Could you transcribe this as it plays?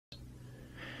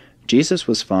Jesus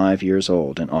was 5 years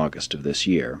old in August of this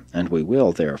year, and we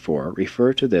will, therefore,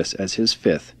 refer to this as his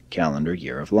 5th calendar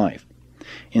year of life.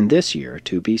 In this year,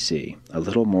 2 BC, a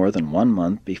little more than 1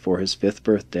 month before his 5th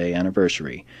birthday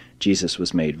anniversary, Jesus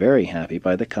was made very happy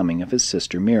by the coming of his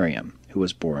sister Miriam, who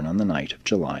was born on the night of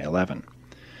July 11.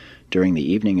 During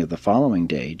the evening of the following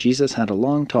day, Jesus had a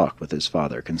long talk with his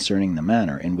Father concerning the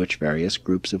manner in which various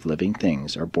groups of living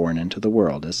things are born into the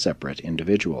world as separate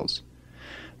individuals.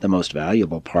 The most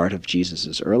valuable part of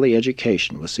Jesus' early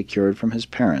education was secured from his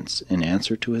parents in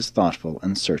answer to his thoughtful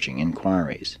and searching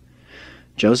inquiries.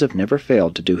 Joseph never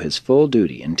failed to do his full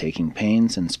duty in taking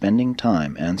pains and spending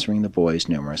time answering the boy's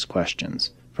numerous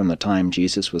questions. From the time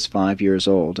Jesus was 5 years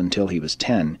old until he was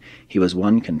 10, he was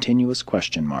one continuous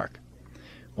question mark.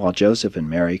 While Joseph and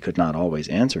Mary could not always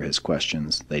answer his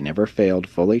questions, they never failed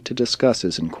fully to discuss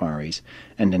his inquiries,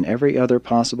 and in every other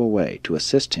possible way to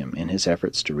assist him in his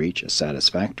efforts to reach a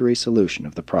satisfactory solution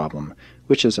of the problem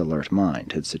which his alert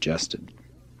mind had suggested.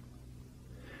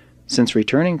 Since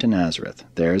returning to Nazareth,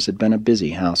 theirs had been a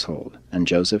busy household, and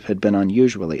Joseph had been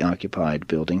unusually occupied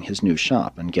building his new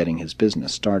shop and getting his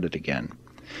business started again.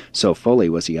 So fully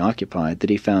was he occupied that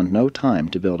he found no time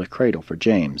to build a cradle for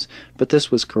James, but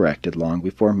this was corrected long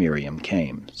before Miriam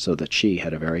came, so that she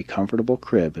had a very comfortable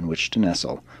crib in which to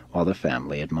nestle, while the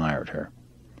family admired her.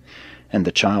 And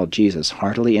the child Jesus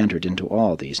heartily entered into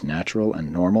all these natural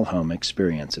and normal home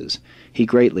experiences. He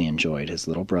greatly enjoyed his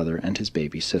little brother and his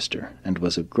baby sister, and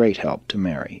was of great help to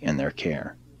Mary in their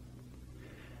care.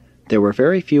 There were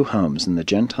very few homes in the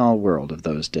Gentile world of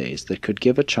those days that could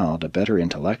give a child a better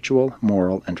intellectual,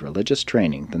 moral, and religious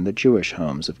training than the Jewish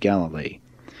homes of Galilee.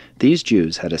 These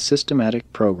Jews had a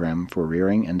systematic program for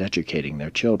rearing and educating their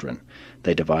children.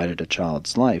 They divided a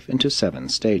child's life into 7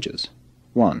 stages.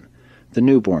 1. The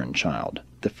newborn child,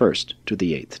 the 1st to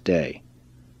the 8th day.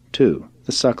 2.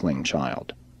 The suckling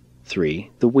child. 3.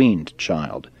 The weaned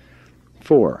child.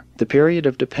 4. The period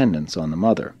of dependence on the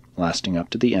mother, lasting up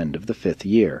to the end of the 5th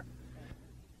year.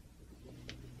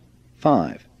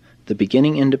 5. The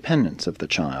beginning independence of the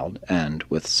child, and,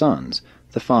 with sons,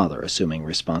 the father assuming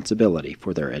responsibility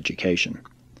for their education.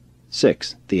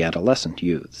 6. The adolescent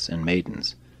youths and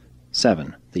maidens.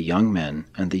 7. The young men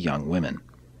and the young women.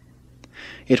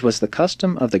 It was the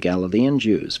custom of the Galilean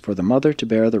Jews for the mother to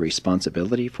bear the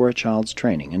responsibility for a child's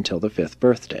training until the 5th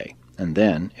birthday, and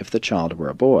then, if the child were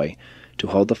a boy, to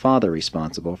hold the father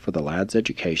responsible for the lad's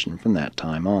education from that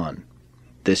time on.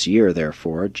 This year,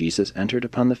 therefore, Jesus entered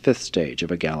upon the 5th stage of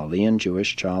a Galilean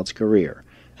Jewish child's career,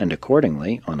 and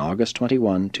accordingly, on August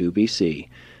 21, 2 BC,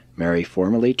 Mary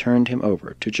formally turned him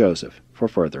over to Joseph for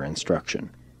further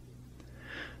instruction.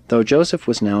 Though Joseph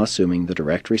was now assuming the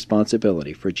direct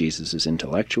responsibility for Jesus'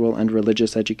 intellectual and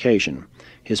religious education,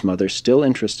 his mother still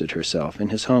interested herself in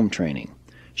his home training.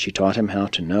 She taught him how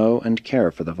to know and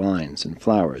care for the vines and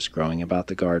flowers growing about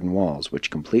the garden walls which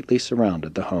completely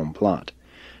surrounded the home plot.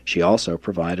 She also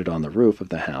provided on the roof of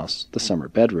the house, the summer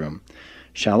bedroom,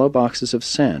 shallow boxes of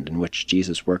sand in which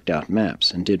Jesus worked out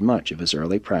maps and did much of his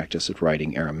early practice at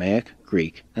writing Aramaic,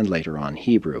 Greek, and later on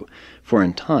Hebrew, for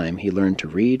in time he learned to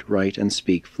read, write, and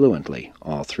speak fluently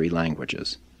all 3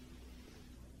 languages.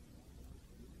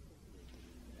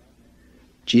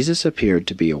 Jesus appeared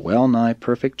to be a well-nigh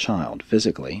perfect child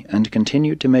physically, and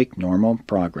continued to make normal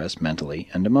progress mentally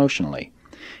and emotionally.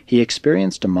 He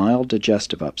experienced a mild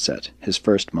digestive upset, his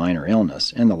first minor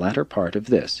illness, in the latter part of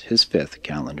this, his 5th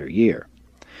calendar year.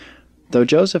 Though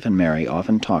Joseph and Mary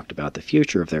often talked about the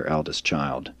future of their eldest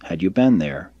child, had you been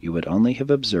there, you would only have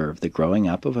observed the growing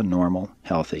up of a normal,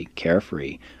 healthy,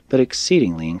 carefree, but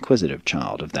exceedingly inquisitive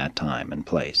child of that time and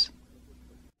place.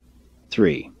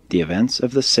 3. The events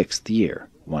of the 6th year,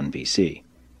 1 BC.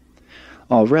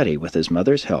 Already, with his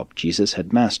mother's help, Jesus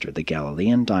had mastered the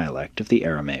Galilean dialect of the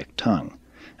Aramaic tongue,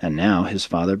 and now his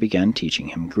father began teaching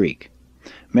him Greek.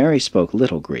 Mary spoke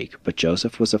little Greek, but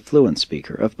Joseph was a fluent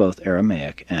speaker of both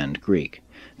Aramaic and Greek.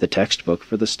 The textbook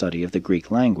for the study of the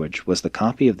Greek language was the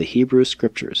copy of the Hebrew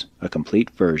Scriptures, a complete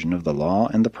version of the Law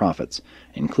and the Prophets,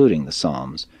 including the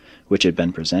Psalms, which had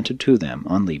been presented to them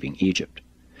on leaving Egypt.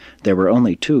 There were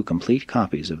only 2 complete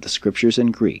copies of the Scriptures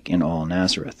in Greek in all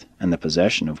Nazareth, and the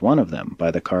possession of one of them by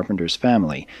the carpenter's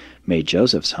family made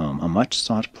Joseph's home a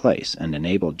much-sought place and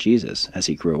enabled Jesus, as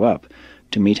he grew up,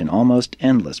 to meet an almost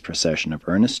endless procession of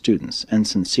earnest students and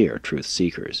sincere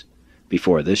truth-seekers.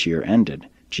 Before this year ended,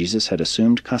 Jesus had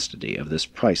assumed custody of this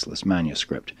priceless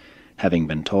manuscript, having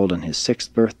been told on his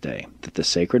 6th birthday that the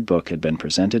sacred book had been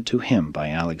presented to him by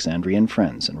Alexandrian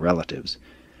friends and relatives,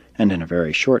 and in a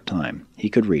very short time he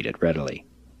could read it readily.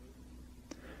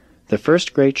 The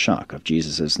first great shock of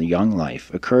Jesus' young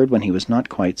life occurred when he was not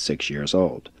quite 6 years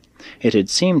old. It had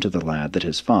seemed to the lad that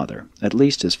his father, at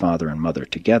least his father and mother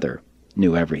together,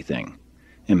 knew everything.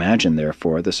 Imagine,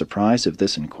 therefore, the surprise of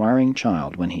this inquiring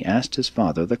child when he asked his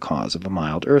father the cause of a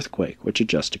mild earthquake which had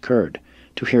just occurred,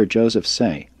 to hear Joseph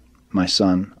say, "My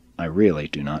son, I really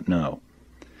do not know."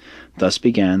 Thus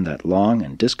began that long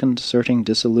and disconcerting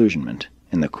disillusionment,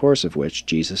 in the course of which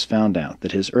Jesus found out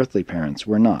that his earthly parents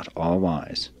were not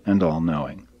all-wise and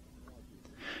all-knowing.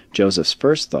 Joseph's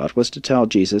first thought was to tell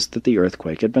Jesus that the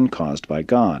earthquake had been caused by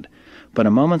God, but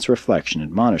a moment's reflection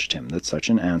admonished him that such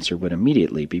an answer would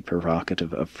immediately be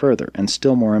provocative of further and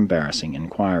still more embarrassing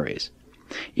inquiries.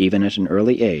 Even at an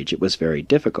early age it was very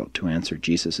difficult to answer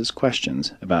Jesus'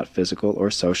 questions about physical or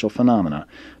social phenomena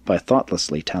by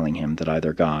thoughtlessly telling him that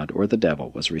either God or the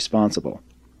devil was responsible.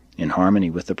 In harmony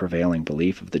with the prevailing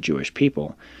belief of the Jewish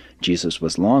people, Jesus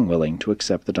was long willing to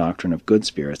accept the doctrine of good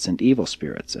spirits and evil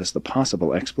spirits as the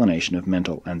possible explanation of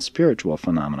mental and spiritual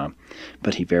phenomena,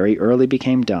 but he very early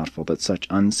became doubtful that such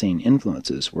unseen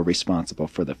influences were responsible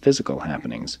for the physical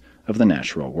happenings of the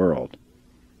natural world.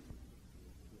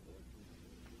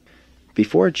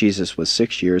 Before Jesus was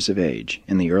 6 years of age,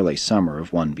 in the early summer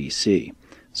of 1 B.C.,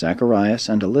 Zacharias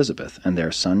and Elizabeth and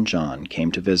their son John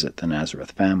came to visit the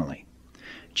Nazareth family.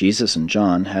 Jesus and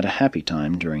John had a happy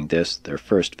time during this, their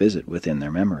first visit within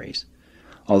their memories.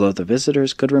 Although the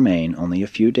visitors could remain only a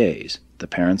few days, the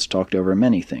parents talked over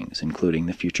many things, including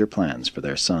the future plans for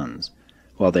their sons.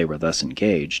 While they were thus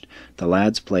engaged, the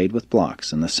lads played with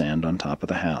blocks in the sand on top of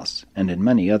the house, and in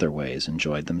many other ways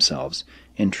enjoyed themselves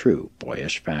in true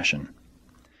boyish fashion.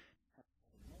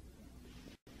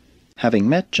 Having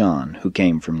met John, who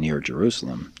came from near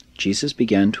Jerusalem, Jesus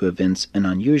began to evince an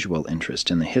unusual interest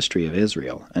in the history of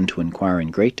Israel and to inquire in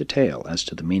great detail as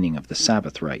to the meaning of the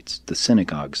Sabbath rites, the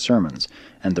synagogue sermons,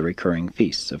 and the recurring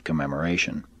feasts of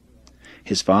commemoration.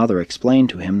 His father explained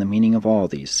to him the meaning of all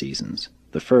these seasons.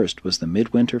 The first was the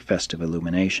midwinter festive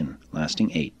illumination,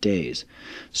 lasting 8 days,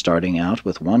 starting out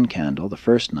with 1 candle the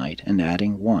first night and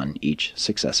adding 1 each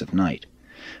successive night.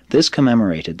 This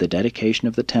commemorated the dedication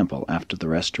of the temple after the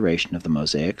restoration of the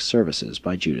Mosaic services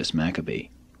by Judas Maccabee.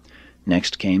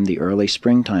 Next came the early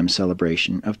springtime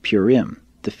celebration of Purim,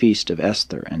 the feast of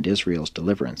Esther and Israel's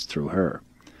deliverance through her.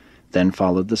 Then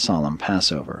followed the solemn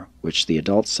Passover, which the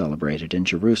adults celebrated in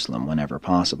Jerusalem whenever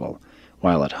possible,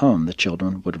 while at home the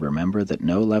children would remember that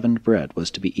no leavened bread was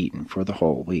to be eaten for the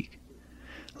whole week.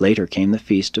 Later came the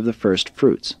feast of the first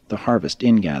fruits, the harvest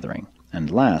ingathering, and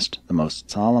last, the most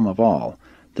solemn of all,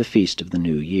 the feast of the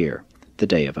New Year, the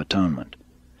Day of Atonement.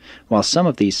 While some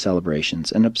of these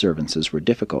celebrations and observances were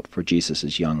difficult for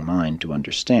Jesus' young mind to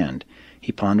understand,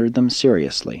 he pondered them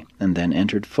seriously, and then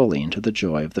entered fully into the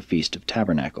joy of the Feast of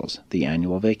Tabernacles, the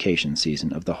annual vacation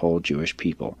season of the whole Jewish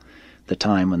people, the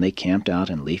time when they camped out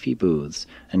in leafy booths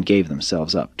and gave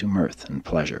themselves up to mirth and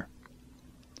pleasure.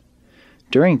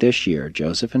 During this year,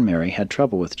 Joseph and Mary had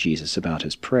trouble with Jesus about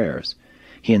his prayers.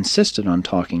 He insisted on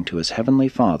talking to his heavenly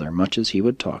Father much as he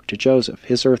would talk to Joseph,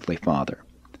 his earthly father.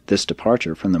 This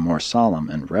departure from the more solemn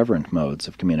and reverent modes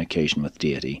of communication with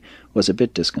deity was a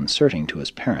bit disconcerting to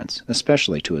his parents,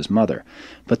 especially to his mother,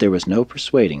 but there was no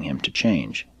persuading him to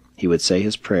change. He would say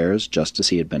his prayers just as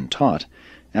he had been taught,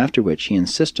 after which he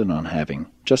insisted on having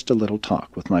just a little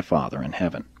talk with my Father in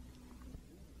heaven.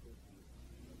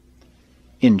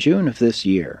 In June of this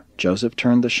year, Joseph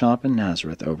turned the shop in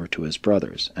Nazareth over to his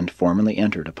brothers, and formally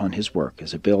entered upon his work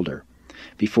as a builder.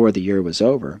 Before the year was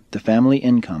over, the family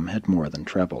income had more than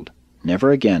trebled. Never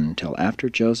again until after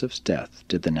Joseph's death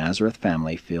did the Nazareth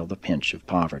family feel the pinch of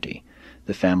poverty.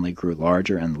 The family grew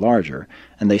larger and larger,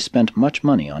 and they spent much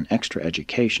money on extra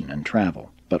education and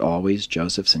travel, but always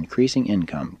Joseph's increasing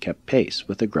income kept pace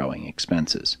with the growing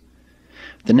expenses.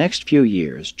 The next few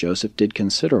years Joseph did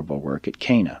considerable work at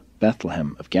Cana,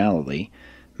 Bethlehem of Galilee,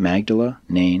 Magdala,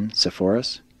 Nain,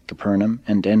 Sepphoris, Capernaum,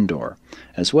 and Endor,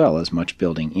 as well as much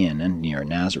building in and near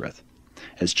Nazareth.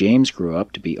 As James grew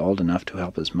up to be old enough to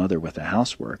help his mother with the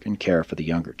housework and care for the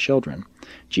younger children,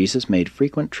 Jesus made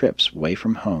frequent trips away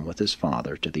from home with his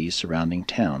father to these surrounding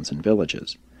towns and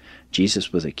villages.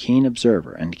 Jesus was a keen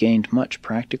observer and gained much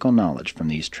practical knowledge from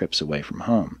these trips away from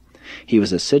home. He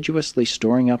was assiduously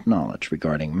storing up knowledge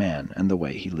regarding man and the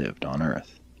way he lived on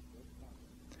earth.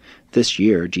 This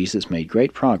year Jesus made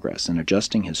great progress in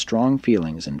adjusting his strong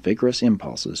feelings and vigorous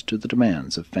impulses to the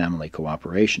demands of family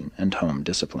cooperation and home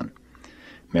discipline.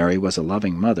 Mary was a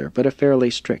loving mother, but a fairly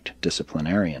strict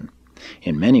disciplinarian.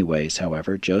 In many ways,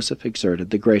 however, Joseph exerted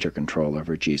the greater control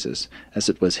over Jesus, as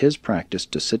it was his practice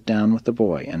to sit down with the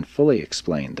boy and fully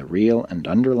explain the real and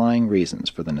underlying reasons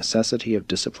for the necessity of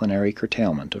disciplinary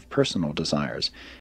curtailment of personal desires